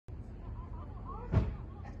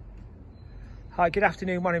Hi, good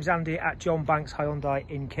afternoon. My name's Andy at John Banks Hyundai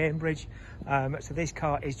in Cambridge. So this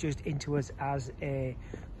car is just into us as a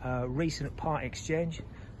recent part exchange.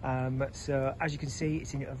 So as you can see,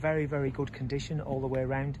 it's in a very, very good condition all the way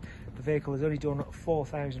around. The vehicle has only done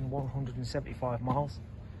 4,175 miles.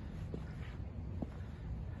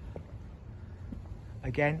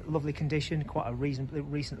 Again, lovely condition, quite a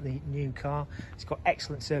recently new car. It's got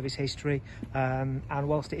excellent service history, and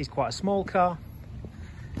whilst it is quite a small car,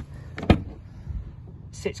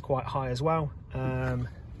 sits quite high as well, and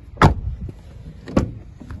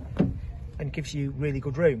gives you really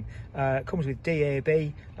good room. It comes with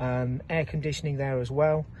DAB, air conditioning there as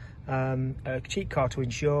well. A cheap car to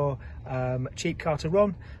insure, cheap car to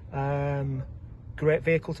run, great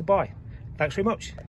vehicle to buy. Thanks very much.